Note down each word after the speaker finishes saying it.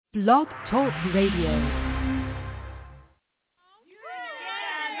Blog Talk Radio.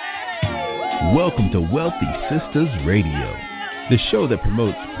 Welcome to Wealthy Sistas Radio, the show that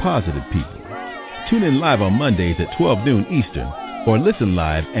promotes positive people. Tune in live on Mondays at 12 noon Eastern, or listen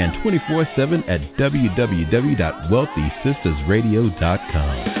live and 24/7 at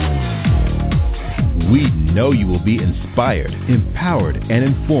www.wealthysistasradio.com. We know you will be inspired, empowered, and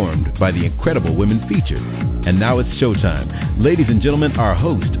informed by the incredible women featured. And now it's showtime. Ladies and gentlemen, our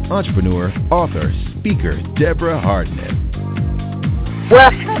host, entrepreneur, author, speaker, Deborah Hartnett.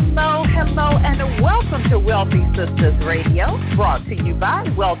 Well, hello, and welcome to Wealthy Sistas Radio, brought to you by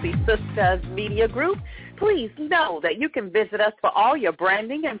Wealthy Sistas Media Group. Please know that you can visit us for all your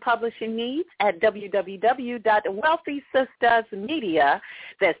branding and publishing needs at www.wealthysistasmedia,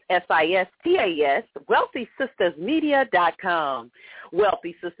 that's SISTAS, wealthysistasmedia.com.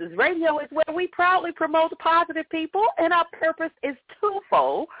 Wealthy Sistas Radio is where we proudly promote positive people, and our purpose is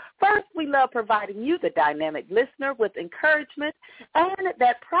twofold. First, we love providing you, the dynamic listener, with encouragement and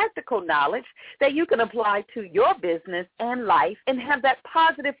that practical knowledge that you can apply to your business and life and have that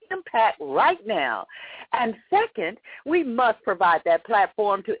positive impact right now. And second, we must provide that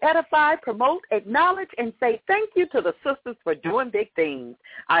platform to edify, promote, acknowledge, and say thank you to the sisters for doing big things.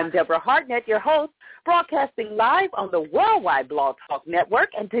 I'm Deborah Hartnett, your host, broadcasting live on the Worldwide Blog Talk Network,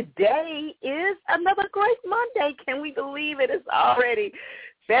 and today is another great Monday. Can we believe it? It's already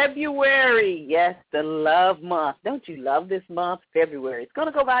February. Yes, the love month. Don't you love this month, February? It's going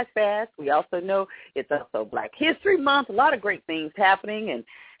to go by fast. We also know it's also Black History Month. A lot of great things happening, and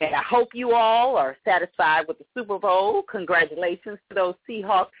I hope you all are satisfied with the Super Bowl. Congratulations to those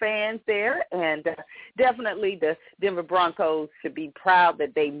Seahawks fans there, and definitely the Denver Broncos should be proud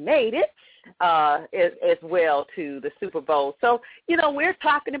that they made it as well to the Super Bowl. So, we're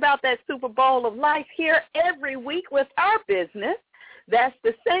talking about that Super Bowl of life here every week with our business. That's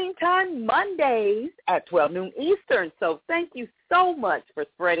the same time Mondays at 12 noon Eastern. So thank you so much for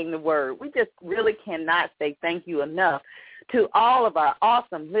spreading the word. We just really cannot say thank you enough to all of our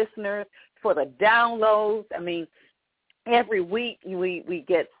awesome listeners for the downloads. I mean, every week we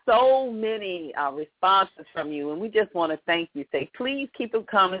get so many responses from you, and we just want to thank you. Say, please keep them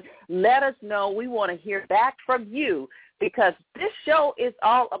coming. Let us know. We want to hear back from you, because this show is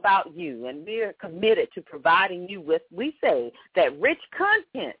all about you, and we're committed to providing you with, we say, that rich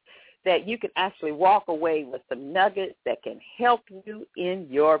content that you can actually walk away with some nuggets that can help you in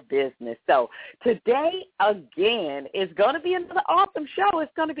your business. So today, again, is going to be another awesome show.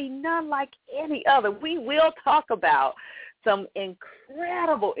 It's going to be none like any other. We will talk about some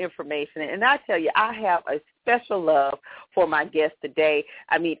incredible information. And I tell you, I have a special love for my guest today.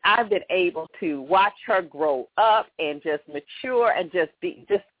 I mean, I've been able to watch her grow up and just mature and just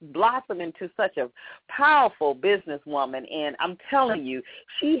blossom into such a powerful businesswoman. And I'm telling you,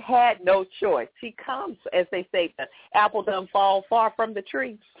 she had no choice. She comes, as they say, the apple doesn't fall far from the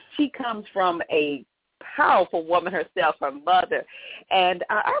tree. She comes from a powerful woman herself, her mother. And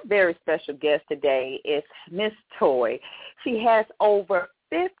our very special guest today is Miss Toy. She has over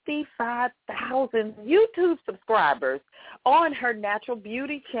 55,000 YouTube subscribers on her Natural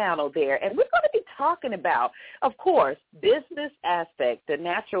Beauty channel there. And we're going to be talking about, of course, business aspect, the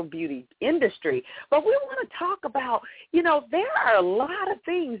natural beauty industry. But we want to talk about, there are a lot of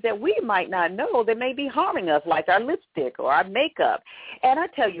things that we might not know that may be harming us, like our lipstick or our makeup. And I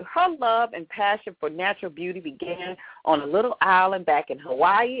tell you, her love and passion for natural beauty began on a little island back in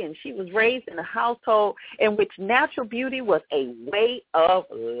Hawaii, and she was raised in a household in which natural beauty was a way of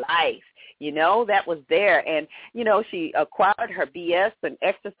life. That was there. And, she acquired her BS in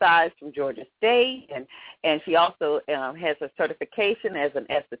exercise from Georgia State, and she also has a certification as an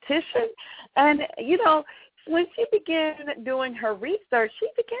esthetician. And, when she began doing her research, she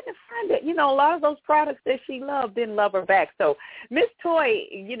began to find that, a lot of those products that she loved didn't love her back. So Miss Toy,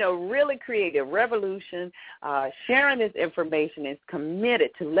 really created a revolution, sharing this information, is committed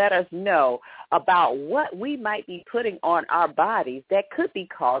to let us know about what we might be putting on our bodies that could be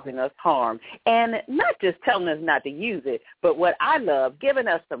causing us harm. And not just telling us not to use it, but what I love, giving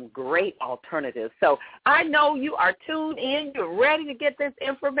us some great alternatives. So I know you are tuned in. You're ready to get this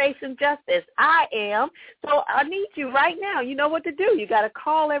information just as I am. So I need you right now. You know what to do. You got to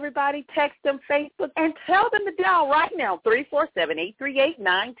call everybody, text them, Facebook, and tell them to dial right now,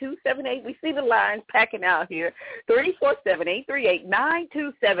 347-838-9278. We see the lines packing out here,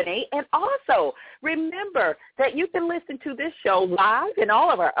 347-838-9278. And also, remember that you can listen to this show live and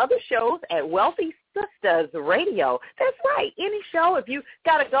all of our other shows at Wealthy Sisters Radio. That's right. Any show, if you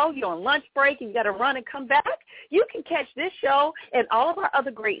got to go, you're on lunch break and you got to run and come back, you can catch this show and all of our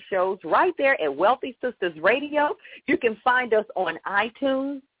other great shows right there at Wealthy Sisters Radio. You can find us on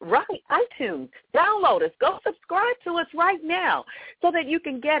iTunes. Right, iTunes. Download us. Go subscribe to us right now so that you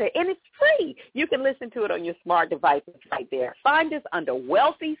can get it. And it's free. You can listen to it on your smart devices right there. Find us under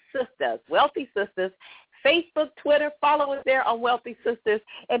Wealthy Sisters. Wealthy Sisters. Facebook, Twitter, follow us there on Wealthy Sisters,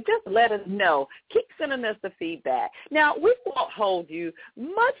 and just let us know. Keep sending us the feedback. Now, we won't hold you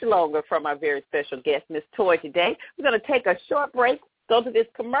much longer from our very special guest, Ms. Toy, today. We're going to take a short break, go to this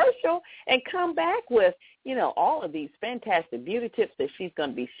commercial, and come back with, all of these fantastic beauty tips that she's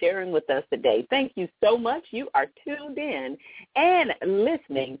going to be sharing with us today. Thank you so much. You are tuned in and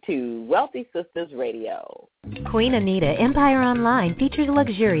listening to Wealthy Sisters Radio. Queen Anita Empire Online features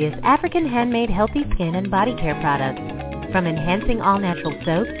luxurious African handmade healthy skin and body care products. From enhancing all-natural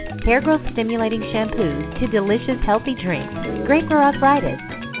soaps, hair growth stimulating shampoos, to delicious healthy drinks, great for arthritis.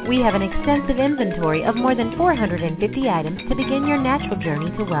 We have an extensive inventory of more than 450 items to begin your natural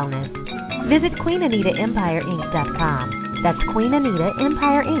journey to wellness. Visit QueenAnitaEmpireInc.com. That's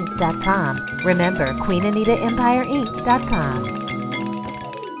QueenAnitaEmpireInc.com. Remember, QueenAnitaEmpireInc.com.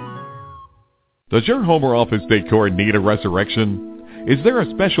 Does your home or office decor need a resurrection? Is there a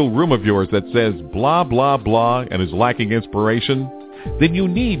special room of yours that says blah, blah, blah and is lacking inspiration? Then you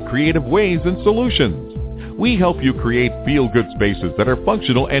need Creative Ways and Solutions. We help you create feel-good spaces that are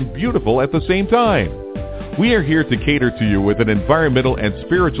functional and beautiful at the same time. We are here to cater to you with an environmental and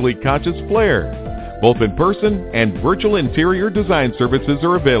spiritually conscious flair. Both in person and virtual interior design services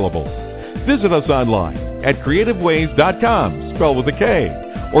are available. Visit us online at creativeways.com, spelled with a K,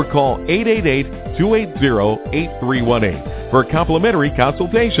 or call 888-280-8318 for a complimentary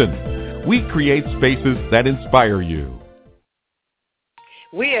consultation. We create spaces that inspire you.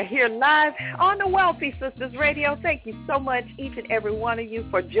 We are here live on the Wealthy Sisters Radio. Thank you so much, each and every one of you,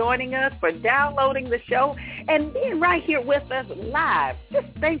 for joining us, for downloading the show, and being right here with us live. Just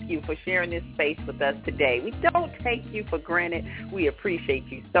thank you for sharing this space with us today. We don't take you for granted. We appreciate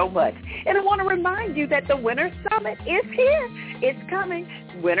you so much. And I want to remind you that the Winter Summit is here. It's coming.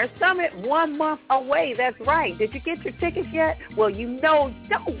 Winter Summit, 1 month away. That's right. Did you get your tickets yet? Well, don't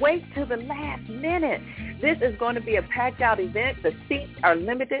wait till the last minute. This is going to be a packed-out event. The seats are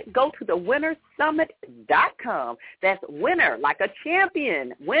limited. Go to the winnersummit.com. That's winner, like a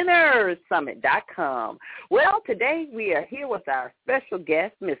champion, winnersummit.com. Well, today we are here with our special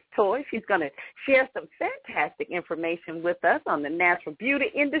guest, Ms. Toy. She's going to share some fantastic information with us on the natural beauty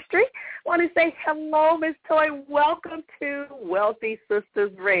industry. I want to say hello, Ms. Toy. Welcome to Wealthy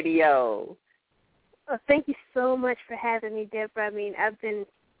Sisters Radio. Well, thank you so much for having me, Deborah. I mean, I've been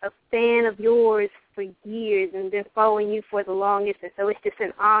a fan of yours for years and been following you for the longest, and so it's just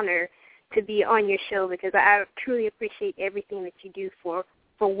an honor to be on your show because I truly appreciate everything that you do for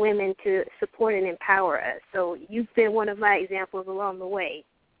women to support and empower us. So you've been one of my examples along the way.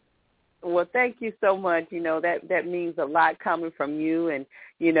 Well, thank you so much. That means a lot coming from you, and,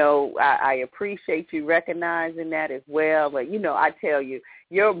 I appreciate you recognizing that as well. But, I tell you,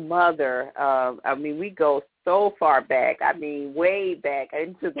 your mother, we go so far back. Way back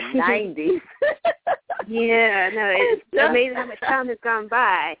into the 90s. Yeah, no, it's amazing how much time has gone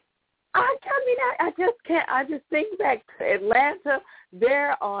by. I just think back to Atlanta,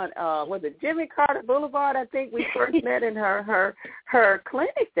 there on was it Jimmy Carter Boulevard? I think we first met in her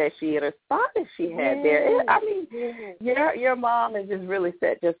clinic that she had, her spa that she had there. Your mom has just really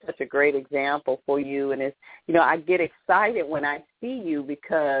set just such a great example for you, and it's I get excited when I see you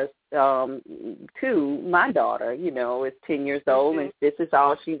because too, my daughter, is 10 years old, and this is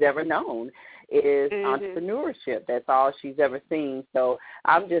all she's ever known is entrepreneurship. That's all she's ever seen. So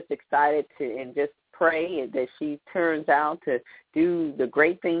I'm just excited and just pray that she turns out to do the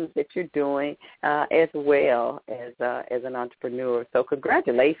great things that you're doing as well as an entrepreneur. So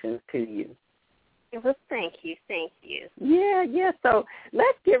congratulations to you. Well, thank you. Yeah. So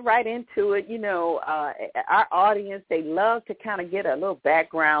let's get right into it. Our audience, they love to kind of get a little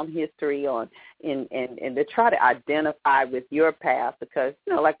background history on and to try to identify with your path because,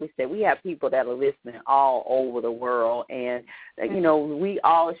 like we said, we have people that are listening all over the world, and we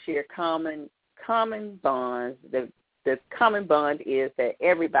all share common bonds. The common bond is that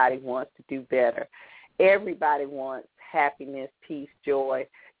everybody wants to do better. Everybody wants happiness, peace, joy,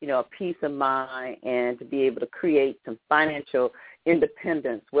 a peace of mind, and to be able to create some financial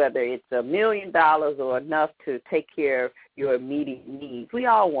independence, whether it's $1 million or enough to take care of your immediate needs. We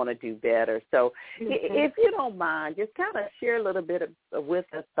all want to do better. So if you don't mind, just kind of share a little bit with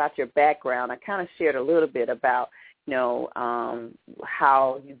us about your background. I kind of shared a little bit about,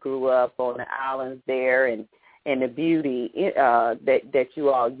 how you grew up on the islands there and the beauty that you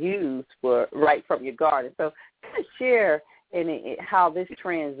all use for right from your garden. So kind of share how this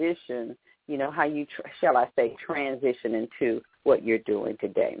transition, how you, transition into what you're doing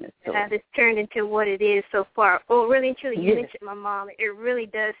today, Ms. How this turned into what it is so far. Well, really and truly, you mentioned my mom. It really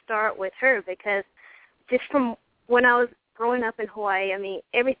does start with her because just from when I was growing up in Hawaii, I mean,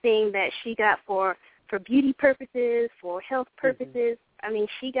 everything that she got for beauty purposes, for health purposes, I mean,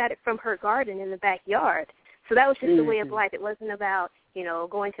 she got it from her garden in the backyard. So that was just the way of life. It wasn't about,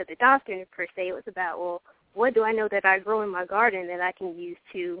 going to the doctor per se. It was about, well, what do I know that I grow in my garden that I can use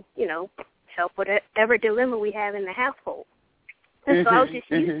to, help whatever dilemma we have in the household. And so I was just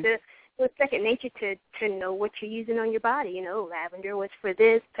used to, it was second nature to know what you're using on your body. Lavender was for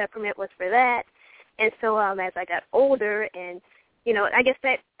this, peppermint was for that. And so as I got older and, I guess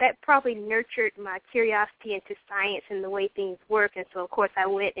that probably nurtured my curiosity into science and the way things work. And so, of course, I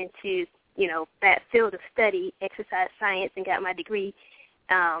went into, that field of study, exercise science, and got my degree,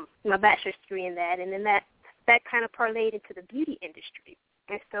 my bachelor's degree in that. And then that kind of parlayed into the beauty industry.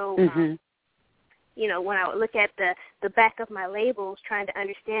 And so, when I would look at the back of my labels trying to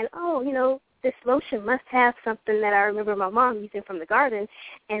understand, this lotion must have something that I remember my mom using from the garden.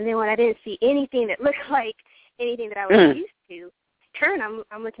 And then when I didn't see anything that looked like anything that I was used to,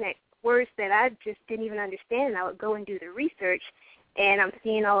 I'm looking at words that I just didn't even understand. And I would go and do the research, and I'm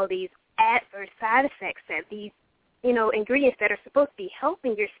seeing all of these adverse side effects that these, ingredients that are supposed to be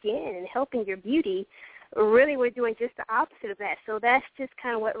helping your skin and helping your beauty really were doing just the opposite of that. So that's just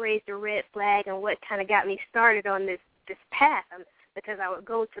kind of what raised a red flag and what kind of got me started on this path, because I would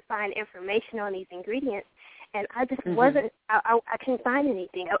go to find information on these ingredients, and I just wasn't, I couldn't find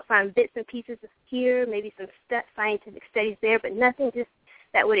anything. I would find bits and pieces of here, maybe some scientific studies there, but nothing just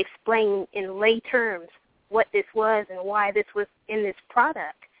that would explain in lay terms what this was and why this was in this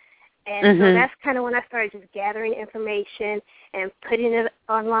product. And so that's kind of when I started just gathering information and putting it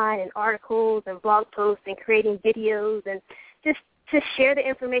online in articles and blog posts and creating videos and just to share the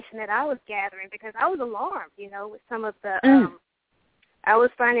information that I was gathering, because I was alarmed, with some of the, I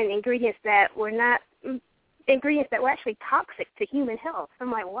was finding ingredients that were actually toxic to human health. So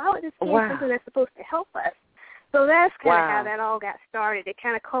I'm like, why would this be something that's supposed to help us? So that's kind of how that all got started. It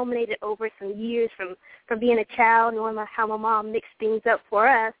kind of culminated over some years from being a child, knowing how my mom mixed things up for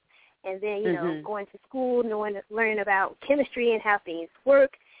us. And then, going to school, learning about chemistry and how things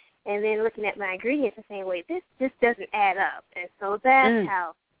work, and then looking at my ingredients and saying, wait, this doesn't add up. And so that's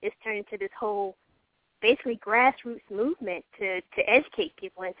how it's turned into this whole basically grassroots movement to educate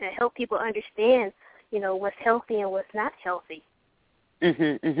people and to help people understand, what's healthy and what's not healthy.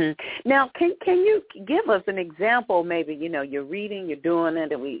 Now, can you give us an example? Maybe you're reading, you're doing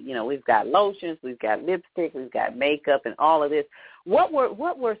it, and we've got lotions, we've got lipstick, we've got makeup, and all of this. What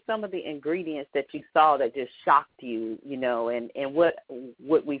were some of the ingredients that you saw that just shocked you? And what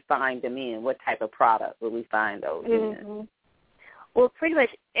would we find them in? What type of product would we find those in? Well, pretty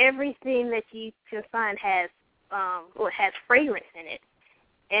much everything that you can find has fragrance in it.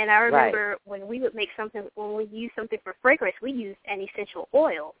 And I remember when we would make something, when we use something for fragrance, we used an essential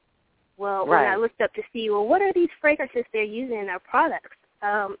oil. Well, when I looked up to see, what are these fragrances they're using in our products?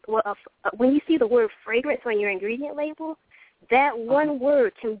 When you see the word fragrance on your ingredient label, that one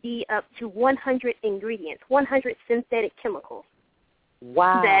word can be up to 100 ingredients, 100 synthetic chemicals.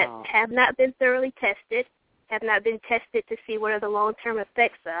 Wow. That have not been thoroughly tested, have not been tested to see what are the long-term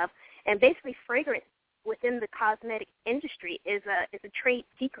effects of. And basically fragrance within the cosmetic industry is a trade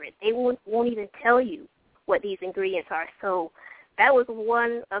secret. They won't even tell you what these ingredients are. So that was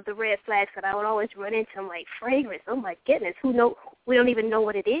one of the red flags that I would always run into. I'm like, fragrance, oh my goodness, we don't even know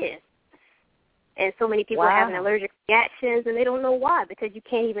what it is. And so many people are having allergic reactions, and they don't know why, because you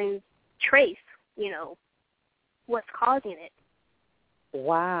can't even trace, what's causing it.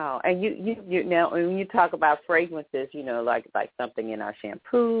 Wow. And you now when you talk about fragrances, like something in our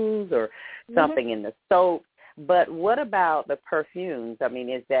shampoos or something in the soap, but what about the perfumes? I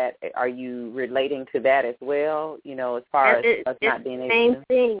mean, are you relating to that as well, as far as us not being able to? Same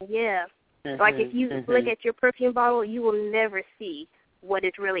thing, yeah. Like if you look at your perfume bottle, you will never see what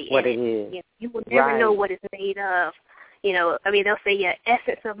is really in it. You will never know what it's made of. They'll say,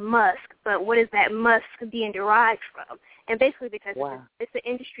 essence of musk, but what is that musk being derived from? And basically because it's an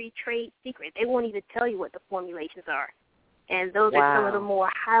industry trade secret. They won't even tell you what the formulations are. And those are some of the more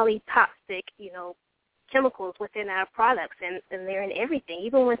highly toxic, chemicals within our products, and they're in everything.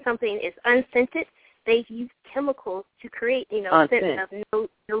 Even when something is unscented, they've used chemicals to create, scent of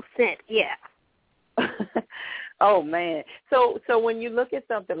no scent. Yeah. Oh man! So when you look at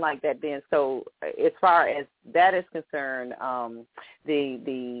something like that, then so as far as that is concerned,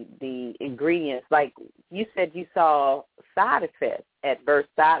 the ingredients, like you said, you saw side effects, adverse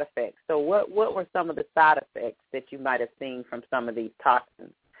side effects. So what were some of the side effects that you might have seen from some of these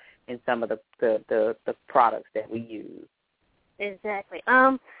toxins in some of the products that we use? Exactly.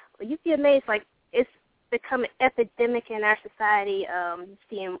 You'd be amazed. Like it's become an epidemic in our society.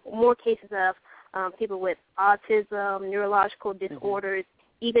 Seeing more cases of people with autism, neurological disorders,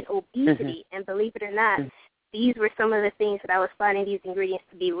 even obesity. And believe it or not, these were some of the things that I was finding these ingredients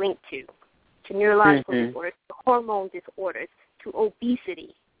to be linked to neurological disorders, to hormone disorders, to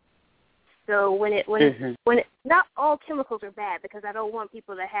obesity. So when it not all chemicals are bad, because I don't want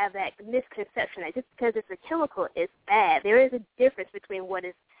people to have that misconception that just because it's a chemical, it's bad. There is a difference between what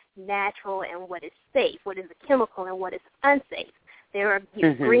is natural and what is safe, what is a chemical and what is unsafe. There is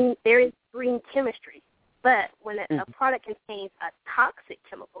green chemistry, but when a product contains a toxic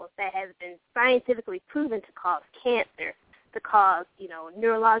chemical that has been scientifically proven to cause cancer, to cause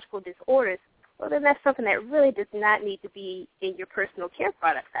neurological disorders, well, then that's something that really does not need to be in your personal care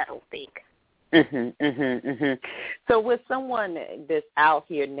products, I don't think. So with someone that's out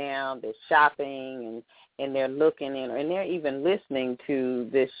here now, that's shopping and they're looking and they're even listening to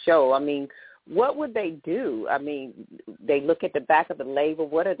this show, I mean, what would they do? I mean, they look at the back of the label.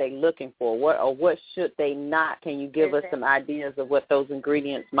 What are they looking for? What should they not? Can you give us some ideas of what those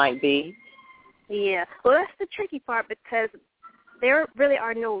ingredients might be? Yeah. Well, that's the tricky part, because there really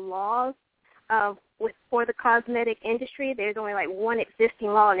are no laws for the cosmetic industry. There's only like one existing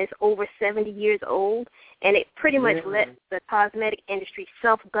law, and it's over 70 years old, and it pretty much lets the cosmetic industry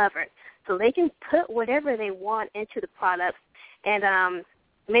self-govern. So they can put whatever they want into the products, and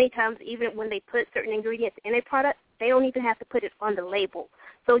many times, even when they put certain ingredients in a product, they don't even have to put it on the label.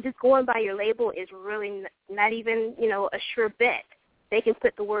 So just going by your label is really not even, a sure bet. They can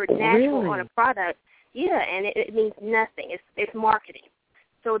put the word natural on a product, and it means nothing. It's marketing.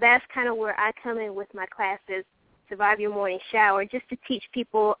 So that's kind of where I come in with my classes, Survive Your Morning Shower, just to teach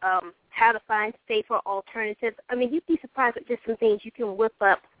people how to find safer alternatives. I mean, you'd be surprised at just some things you can whip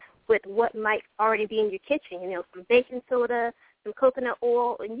up with what might already be in your kitchen, some baking soda, some coconut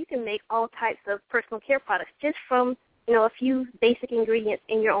oil, and you can make all types of personal care products just from, a few basic ingredients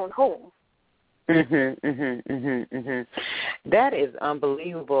in your own home. That is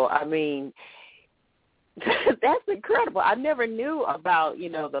unbelievable. I mean, that's incredible. I never knew about,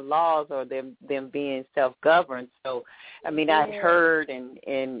 the laws or them being self-governed. So, I mean, I heard and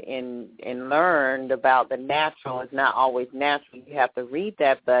learned about the natural is not always natural. You have to read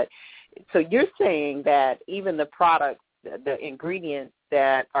that. But so you're saying that even the products, the ingredients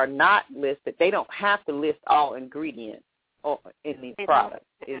that are not listed, they don't have to list all ingredients in these products.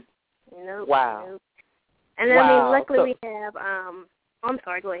 Nope. Wow. Nope. And then, I mean, luckily we have, I'm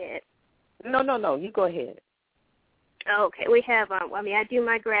sorry, go ahead. No, you go ahead. Okay, we have, I do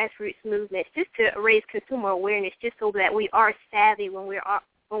my grassroots movements just to raise consumer awareness, just so that we are savvy when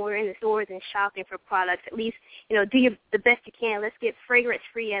we're in the stores and shopping for products. At least, do the best you can. Let's get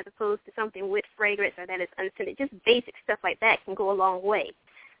fragrance-free as opposed to something with fragrance or that is unscented. Just basic stuff like that can go a long way.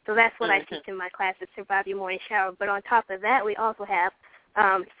 So that's what I teach in my classes, Survive Your Morning Shower. But on top of that, we also have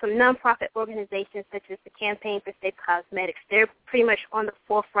some nonprofit organizations such as the Campaign for Safe Cosmetics. They're pretty much on the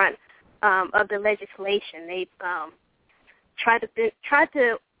forefront of the legislation. They've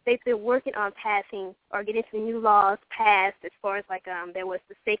they've been working on passing or getting some new laws passed as far as there was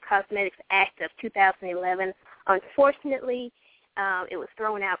the Safe Cosmetics Act of 2011. Unfortunately, it was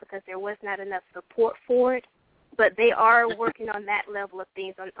thrown out because there was not enough support for it. But they are working on that level of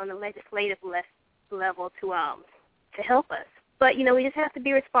things on the legislative level to help us. But we just have to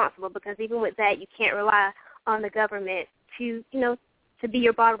be responsible, because even with that, you can't rely on the government to be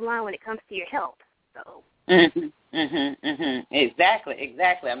your bottom line when it comes to your health. So. Exactly.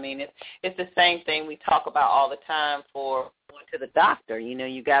 I mean, it's the same thing we talk about all the time for going to the doctor.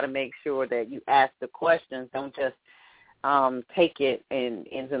 You got to make sure that you ask the questions. Don't just take it, and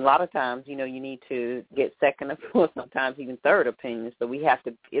a lot of times, you need to get second or sometimes even third opinions. So we have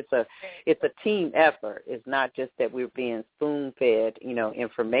to. It's a team effort. It's not just that we're being spoon-fed,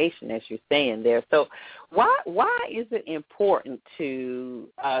 information, as you're saying there. So why is it important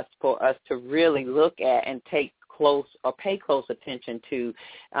for us to really look at and pay close attention to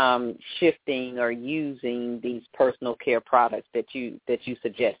shifting or using these personal care products that you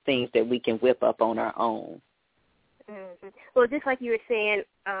suggest, things that we can whip up on our own? Mm-hmm. Well, just like you were saying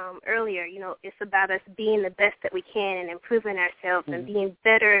earlier, it's about us being the best that we can and improving ourselves and being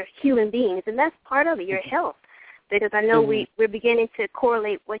better human beings, and that's part of it, your health. Because I know we're beginning to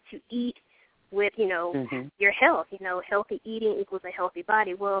correlate what you eat with, your health. Healthy eating equals a healthy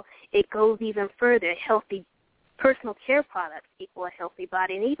body. Well, it goes even further. Healthy personal care products equal a healthy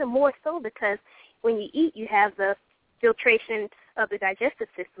body, and even more so because when you eat, you have the filtration of the digestive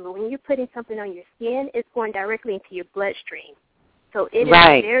system. But when you're putting something on your skin, it's going directly into your bloodstream. So it is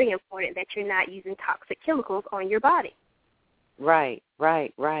very important that you're not using toxic chemicals on your body. Right.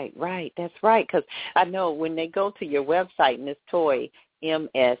 That's right. Because I know when they go to your website, Miss Toy,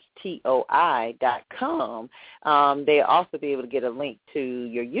 mstoi.com, they'll also be able to get a link to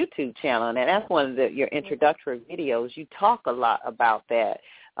your YouTube channel. And that's one of your introductory videos. You talk a lot about that,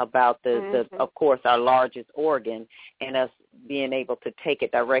 about the of course, our largest organ and us being able to take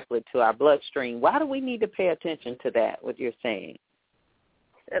it directly to our bloodstream. Why do we need to pay attention to that, what you're saying?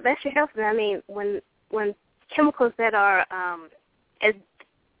 That's your health. I mean, when chemicals that are as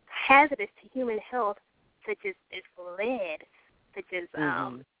hazardous to human health, such as lead, such as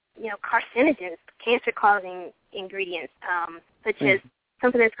carcinogens, cancer-causing ingredients, such as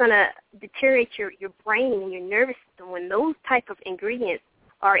something that's going to deteriorate your brain and your nervous system. When those type of ingredients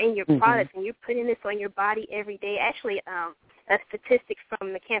are in your products and you're putting this on your body every day, actually, a statistic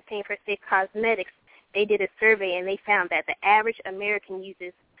from the Campaign for Safe Cosmetics, they did a survey and they found that the average American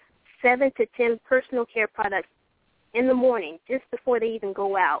uses 7 to 10 personal care products in the morning just before they even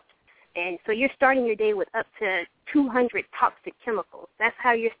go out. And so you're starting your day with up to 200 toxic chemicals. That's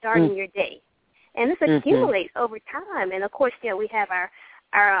how you're starting your day. And this accumulates over time. And, of course, we have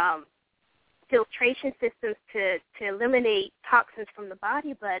our filtration systems to eliminate toxins from the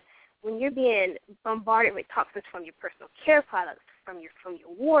body. But when you're being bombarded with toxins from your personal care products, from your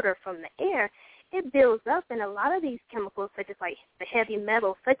water, from the air, it builds up. And a lot of these chemicals, such as like the heavy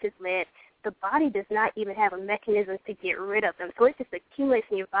metals, such as lead, the body does not even have a mechanism to get rid of them. So it just accumulates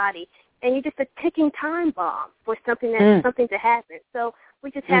in your body, and you're just a ticking time bomb for something to happen. So we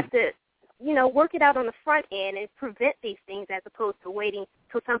just have to, work it out on the front end and prevent these things as opposed to waiting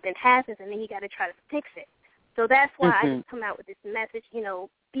till something happens and then you got to try to fix it. So that's why I just come out with this message,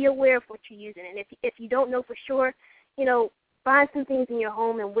 be aware of what you're using. And if you don't know for sure, find some things in your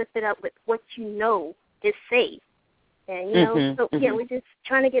home and whip it up with what you know is safe. And, we're just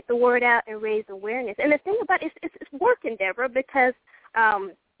trying to get the word out and raise awareness. And the thing about it, it's working, Deborah, because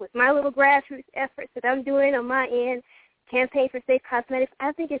with my little grassroots efforts that I'm doing on my end, Campaign for Safe Cosmetics,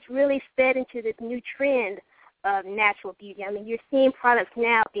 I think it's really sped into this new trend of natural beauty. I mean, you're seeing products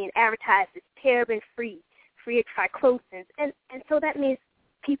now being advertised as paraben-free, free of triclosans. And so that means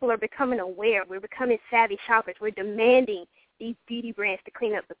people are becoming aware. We're becoming savvy shoppers. We're demanding these beauty brands to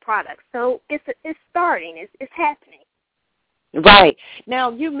clean up the products. So it's starting. It's happening. Right. Now,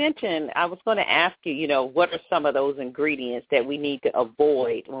 you mentioned, I was going to ask you, what are some of those ingredients that we need to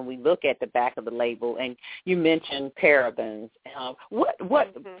avoid when we look at the back of the label? And you mentioned parabens.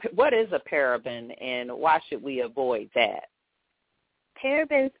 What is a paraben, and why should we avoid that?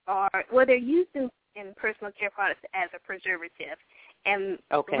 Parabens they're used in personal care products as a preservative. And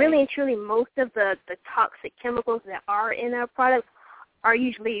really and truly, most of the toxic chemicals that are in our products are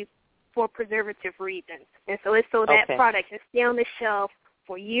usually for preservative reasons. And so it's so that product can stay on the shelf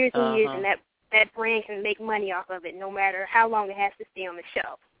for years and years, and that brand can make money off of it no matter how long it has to stay on the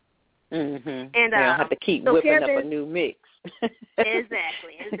shelf. And you don't have to keep whipping up a new mix.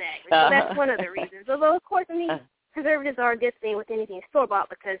 Exactly. So that's one of the reasons. Although, of course, preservatives are a good thing with anything store-bought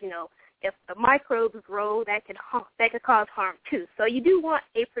because, if the microbes grow, that could cause harm too. So you do want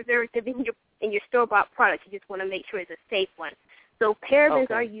a preservative in your store-bought product. You just want to make sure it's a safe one. So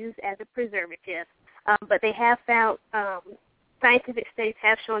parabens are used as a preservative, but they have found scientific studies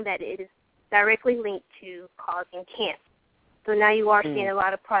have shown that it is directly linked to causing cancer. So now you are seeing a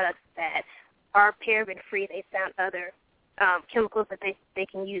lot of products that are paraben-free. They found other chemicals that they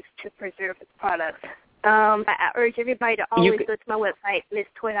can use to preserve the products. I urge everybody to always go to my website,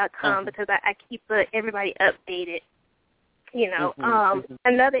 MsToy.com, because I keep everybody updated.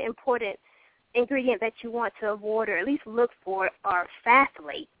 Another important ingredient that you want to avoid or at least look for are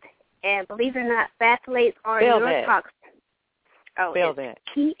phthalates. And believe it or not, phthalates are neurotoxins. Spell that.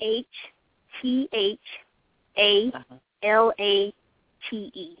 PHTHALATE.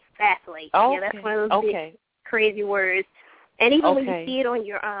 Phthalates. Yeah, that's one of those big, crazy words. And even when you see it on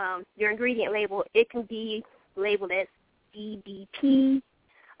your ingredient label, it can be labeled as DBP,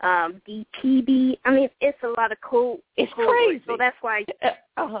 DPB. I mean, it's a lot of code. It's crazy. Words, so that's why.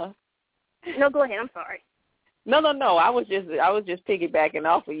 No, go ahead. I'm sorry. No. I was just piggybacking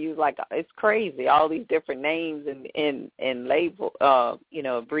off of you. Like, it's crazy. All these different names and label,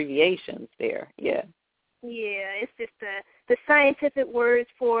 abbreviations there. Yeah. Yeah, it's just the scientific words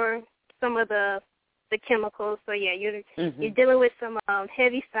for some of the chemicals. So yeah, you're dealing with some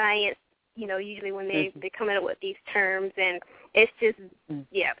heavy science usually when they're coming up with these terms, and it's just,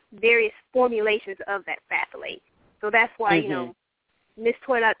 various formulations of that phthalate. So that's why,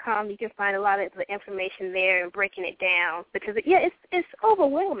 MissToy.com, you can find a lot of the information there and breaking it down because, it's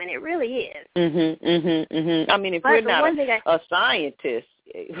overwhelming. It really is. I mean, if we're not a scientist,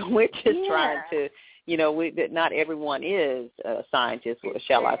 we're just trying to, not everyone is a scientist,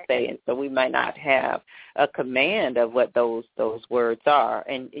 shall I say, and so we might not have a command of what those words are.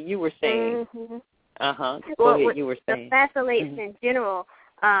 And you were saying, Go ahead, you were saying. The phthalates in general,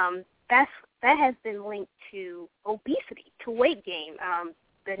 that has been linked to obesity, to weight gain.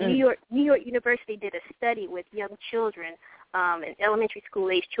 The New York University did a study with young children, and elementary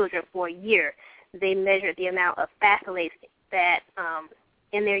school age children for a year. They measured the amount of phthalates that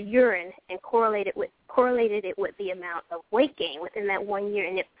in their urine and correlated it with the amount of weight gain within that 1 year,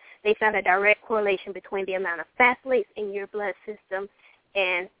 and they found a direct correlation between the amount of phthalates in your blood system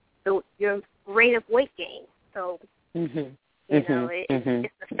and your rate of weight gain. So, it's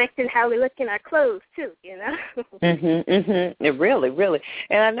affecting how we look in our clothes too. It really.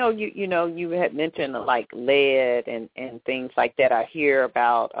 And I know you had mentioned like lead and things like that. I hear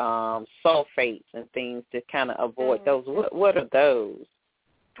about sulfates and things to kind of avoid those. What are those?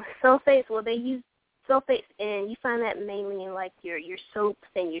 Sulfates, well, they use sulfates, and you find that mainly in like your soaps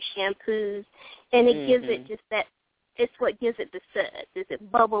and your shampoos, and it gives it just that. It's what gives it the suds. Does it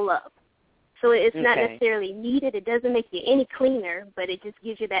bubble up? So it's not necessarily needed. It doesn't make you any cleaner, but it just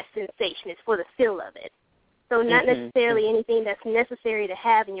gives you that sensation. It's for the feel of it. So not necessarily anything that's necessary to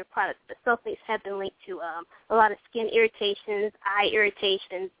have in your products, but sulfates have been linked to a lot of skin irritations, eye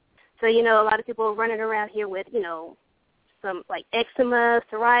irritations. So, a lot of people are running around here with, some like eczema,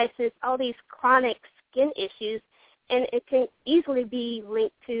 psoriasis, all these chronic skin issues, and it can easily be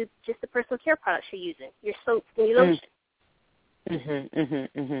linked to just the personal care products you're using, your soaps and your lotion.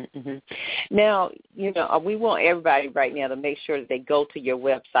 Now, we want everybody right now to make sure that they go to your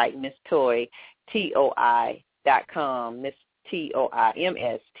website, MissToy.com,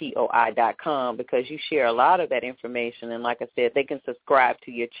 MissToimstoi.com, because you share a lot of that information. And like I said, they can subscribe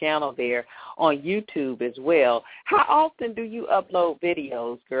to your channel there on YouTube as well. How often do you upload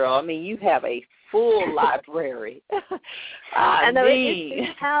videos, girl? I mean, you have a full library. I know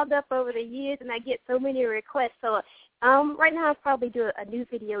it's piled up over the years, and I get so many requests. So right now I'll probably do a new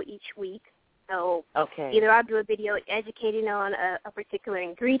video each week. So either I'll do a video educating on a particular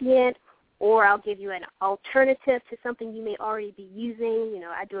ingredient, or I'll give you an alternative to something you may already be using.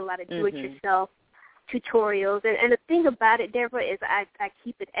 I do a lot of do-it-yourself tutorials. And the thing about it, Deborah, is I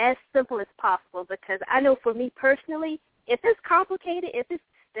keep it as simple as possible, because I know for me personally, if it's complicated, if it's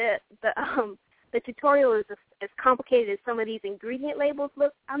the tutorial is as complicated as some of these ingredient labels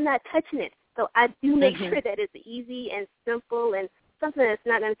look, I'm not touching it. So I do make sure that it's easy and simple and something that's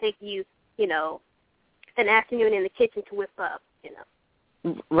not going to take you, an afternoon in the kitchen to whip up,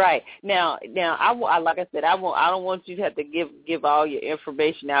 Right. Now, I like I said, I don't want you to have to give all your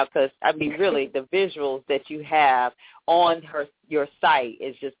information out, because I mean, really, the visuals that you have on your site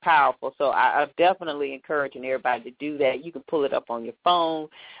is just powerful. So I'm definitely encouraging everybody to do that. You can pull it up on your phone,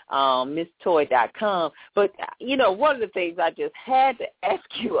 MissToy.com. But one of the things I just had to ask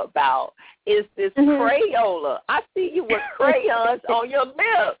you about is this Crayola. I see you with crayons on your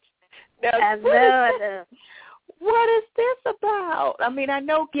lips. Now, I know. What is this about? I mean, I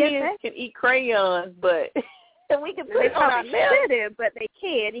know kids can eat crayons, but we can put it on our lips. But they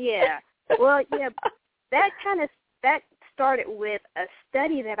can, yeah. Well, that started with a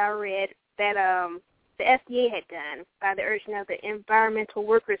study that I read that the FDA had done by the urging of the Environmental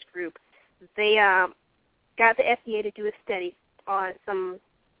Workers Group. They got the FDA to do a study on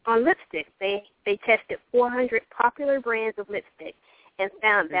lipstick. They tested 400 popular brands of lipstick and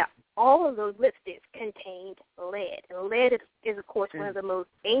found that all of those lipsticks contained lead. And lead is of course, one of the most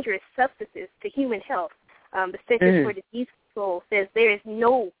dangerous substances to human health. The Centers for Disease Control says there is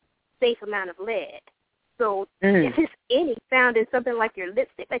no safe amount of lead. So if there's any found in something like your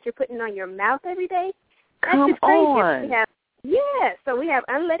lipstick that you're putting on your mouth every day, that's just crazy. So we have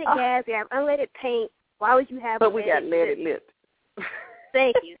unleaded gas, we have unleaded paint. Why would you have But we got leaded lips.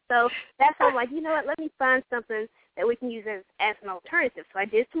 Thank you. So that's why I'm like, you know what, let me find something that we can use as an alternative. So I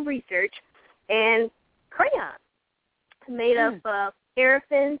did some research, and crayons made up of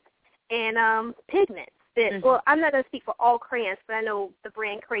paraffins and pigments. Well, I'm not going to speak for all crayons, but I know the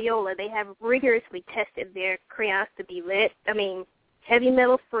brand Crayola, they have rigorously tested their crayons to be heavy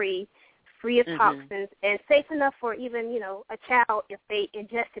metal free of toxins, and safe enough for even, a child, if they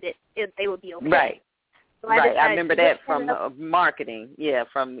ingested it, they would be okay. Right. Right, I remember that from marketing. Yeah,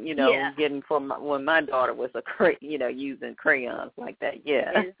 from getting when my daughter was using crayons like that.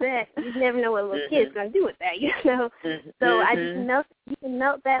 Yeah, exactly. You never know what a little kid's gonna do with that, So I just you can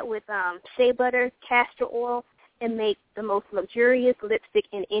melt that with shea butter, castor oil, and make the most luxurious lipstick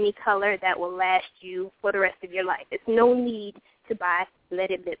in any color that will last you for the rest of your life. There's no need to buy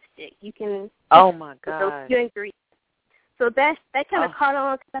leaded lipstick. You can. Oh my God. Those pure ingredients. So that kind of caught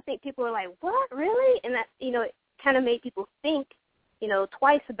on because I think people were like, "What, really?" And that it kind of made people think,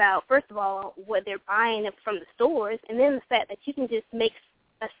 twice about, first of all, what they're buying from the stores, and then the fact that you can just make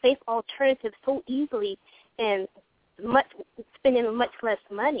a safe alternative so easily and spending much less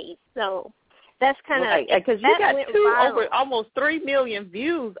money. So that's kind of right, because you got over almost 3 million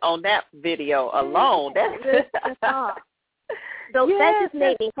views on that video alone. That's all. So that just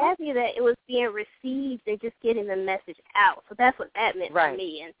made me happy that it was being received and just getting the message out. So that's what that meant for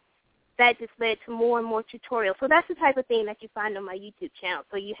me. And that just led to more and more tutorials. So that's the type of thing that you find on my YouTube channel.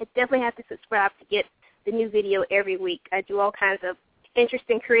 So you definitely have to subscribe to get the new video every week. I do all kinds of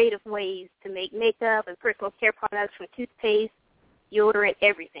interesting, creative ways to make makeup and personal care products, from toothpaste, deodorant,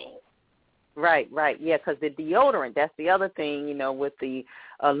 everything. Right, yeah, because the deodorant, that's the other thing, with the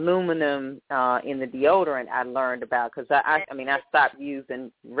aluminum in the deodorant I learned about, because I stopped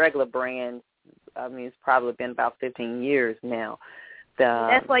using regular brands. It's probably been about 15 years now.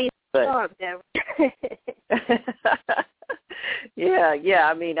 That's why you starved, Deborah. Yeah.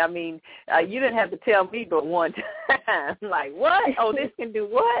 You didn't have to tell me but one time. Like, what? Oh, this can do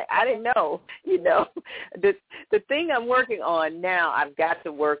what? I didn't know. The thing I'm working on now, I've got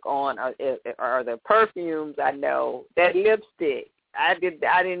to work on are the perfumes. I know that lipstick. I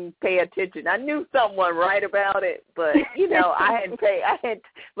didn't pay attention. I knew someone right about it, but I hadn't paid.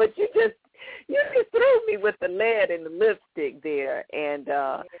 But you just threw me with the lead and the lipstick there, and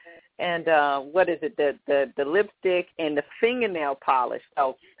what is it? The lipstick and the fingernail polish.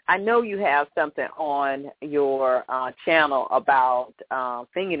 So I know you have something on your channel about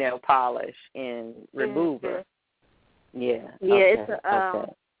fingernail polish and remover. Yeah. It's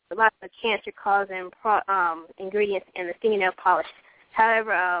a lot of cancer-causing ingredients in the fingernail polish.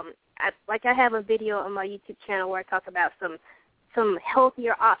 However, I have a video on my YouTube channel where I talk about some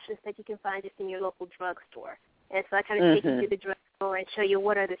healthier options that you can find just in your local drugstore. And so I kind of take you to the drugstore and show you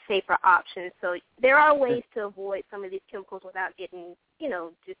what are the safer options. So there are ways to avoid some of these chemicals without getting,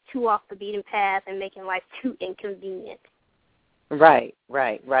 just too off the beaten path and making life too inconvenient. Right.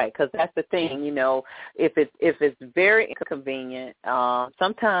 Because that's the thing, if it's very inconvenient,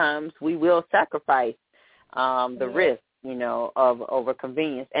 sometimes we will sacrifice the risk, of over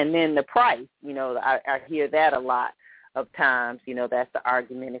convenience, and then the price. I hear that a lot of times. That's the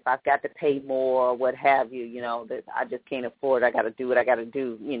argument. If I've got to pay more or what have you, that I just can't afford. I got to do what I got to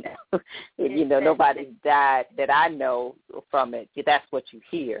do. Nobody died that I know from it. That's what you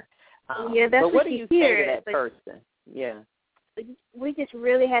hear. But what do you say to that person? Yeah. We just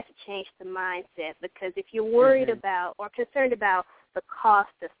really have to change the mindset, because if you're worried about or concerned about the cost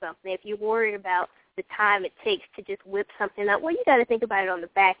of something, if you're worried about the time it takes to just whip something up, well, you got to think about it on the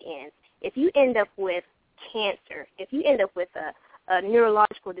back end. If you end up with cancer, if you end up with a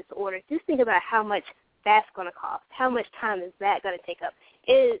neurological disorder, just think about how much that's going to cost. How much time is that going to take up?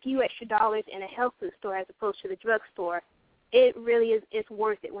 A few extra dollars in a health food store as opposed to the drugstore, it really is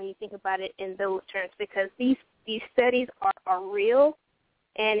worth it when you think about it in those terms, because these studies are real,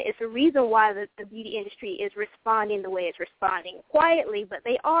 and it's a reason why the beauty industry is responding the way it's responding, quietly, but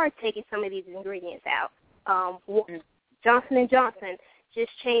they are taking some of these ingredients out. Johnson & Johnson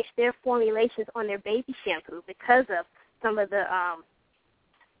just changed their formulations on their baby shampoo because of some of the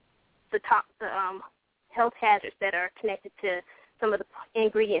health hazards that are connected to some of the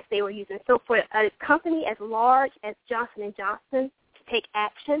ingredients they were using. So for a company as large as Johnson & Johnson to take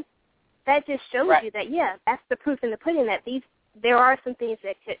action, that just shows you that, that's the proof in the pudding, that there are some things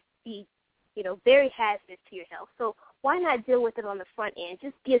that could be, very hazardous to your health. So why not deal with it on the front end?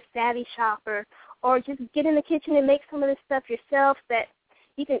 Just be a savvy shopper, or just get in the kitchen and make some of this stuff yourself, that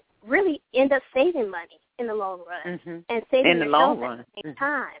you can really end up saving money in the long run and saving yourself at the same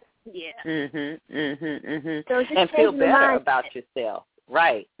time. Yeah. So just and feel better about yourself.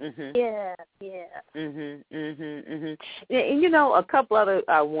 Right. Yeah. And a couple other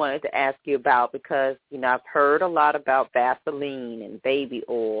I wanted to ask you about, because I've heard a lot about Vaseline and baby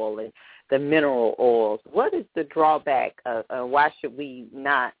oil and the mineral oils. What is the drawback? Why should we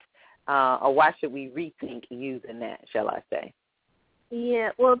not, or why should we rethink using that? Shall I say?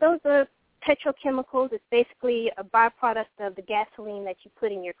 Yeah. Well, those are petrochemicals. It's basically a byproduct of the gasoline that you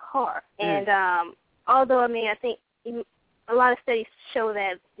put in your car. And although I think a lot of studies show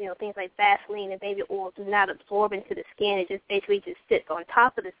that, things like Vaseline and baby oil do not absorb into the skin. It just basically just sits on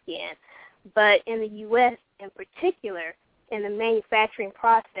top of the skin. But in the U.S. in particular, in the manufacturing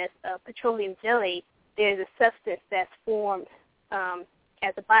process of petroleum jelly, there's a substance that's formed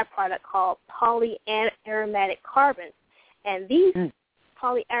as a byproduct called polyaromatic carbons. And these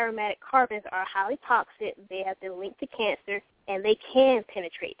polyaromatic carbons are highly toxic. They have been linked to cancer, and they can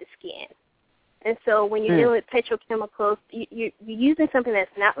penetrate the skin. And so when you're dealing with petrochemicals, you're using something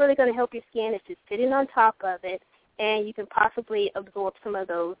that's not really going to help your skin. It's just sitting on top of it, and you can possibly absorb some of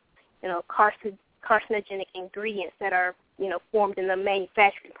those, carcinogenic ingredients that are, formed in the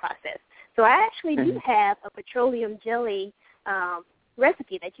manufacturing process. So I actually do have a petroleum jelly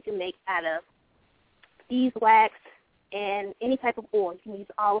recipe that you can make out of beeswax and any type of oil. You can use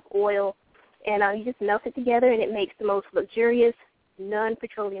olive oil, and you just melt it together, and it makes the most luxurious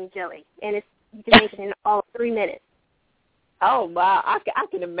non-petroleum jelly. And you can make it in all 3 minutes. Oh, wow. I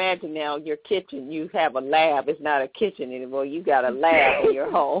can imagine now your kitchen. You have a lab. It's not a kitchen anymore. You got a lab in your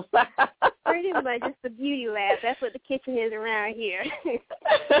home. Pretty much. It's the beauty lab. That's what the kitchen is around here.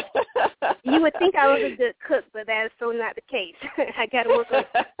 You would think I was a good cook, but that is so not the case. I got to work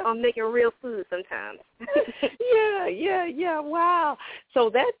on making real food sometimes. Yeah. Wow.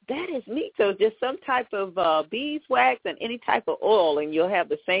 So that is neat. So just some type of beeswax and any type of oil, and you'll have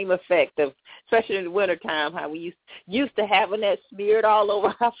the same effect of, especially in the wintertime, how we used to having that smeared all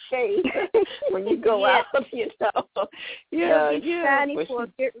over our face when you go out, It'll be shiny for a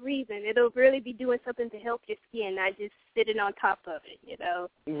good reason. It'll really be doing something to help your skin, not just sitting on top of it,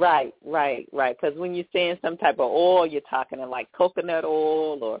 Right. Because when you're saying some type of oil, you're talking like coconut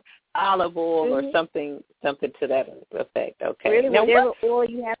oil or olive oil or something to that effect. Okay. Really, now, whatever oil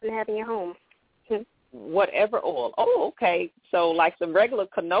you happen to have in your home. Whatever oil. Oh, okay. So like some regular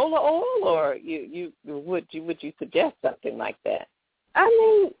canola oil, or would you suggest something like that? I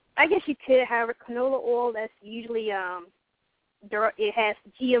mean, I guess you could. However, canola oil, that's usually it has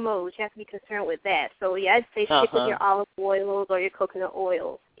GMOs. You have to be concerned with that. So yeah, I'd say stick with your olive oils or your coconut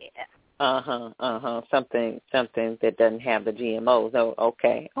oils. Yeah. Something that doesn't have the GMOs. Oh,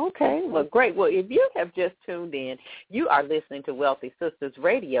 okay. Well, great. Well, if you have just tuned in, you are listening to Wealthy Sistas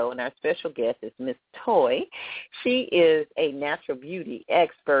Radio, and our special guest is Miss Toy. She is a natural beauty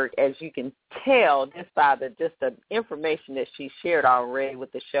expert, as you can tell just by the information that she shared already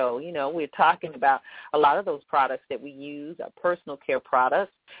with the show. We're talking about a lot of those products that we use, our personal care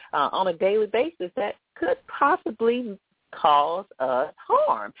products, on a daily basis that could possibly cause us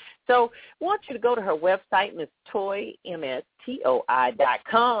harm. So I want you to go to her website,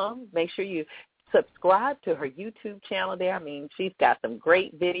 MissToy.com. Make sure you subscribe to her YouTube channel there. I mean, she's got some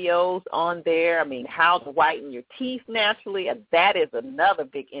great videos on there. I mean, how to whiten your teeth naturally. That is another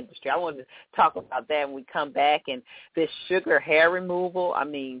big industry. I wanted to talk about that when we come back. And this sugar hair removal, I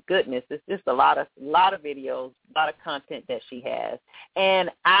mean, goodness, it's just a lot of videos, a lot of content that she has.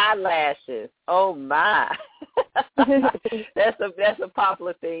 And eyelashes. Oh, my. That's a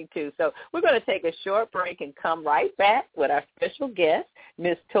popular thing, too. So we're going to take a short break and come right back with our special guest,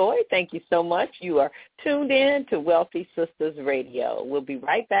 Miss Toy. Thank you so much. You are tuned in to Wealthy Sistas Radio. We'll be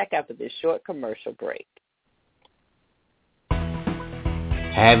right back after this short commercial break.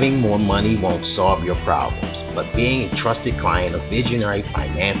 Having more money won't solve your problems, but being a trusted client of Visionary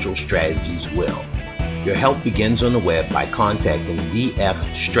Financial Strategies will. Your help begins on the web by contacting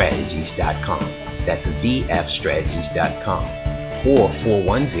vfstrategies.com. That's vfstrategies.com. or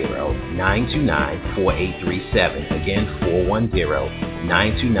 410-929-4837. Again,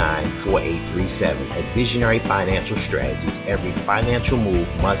 410-929-4837. At Visionary Financial Strategies, every financial move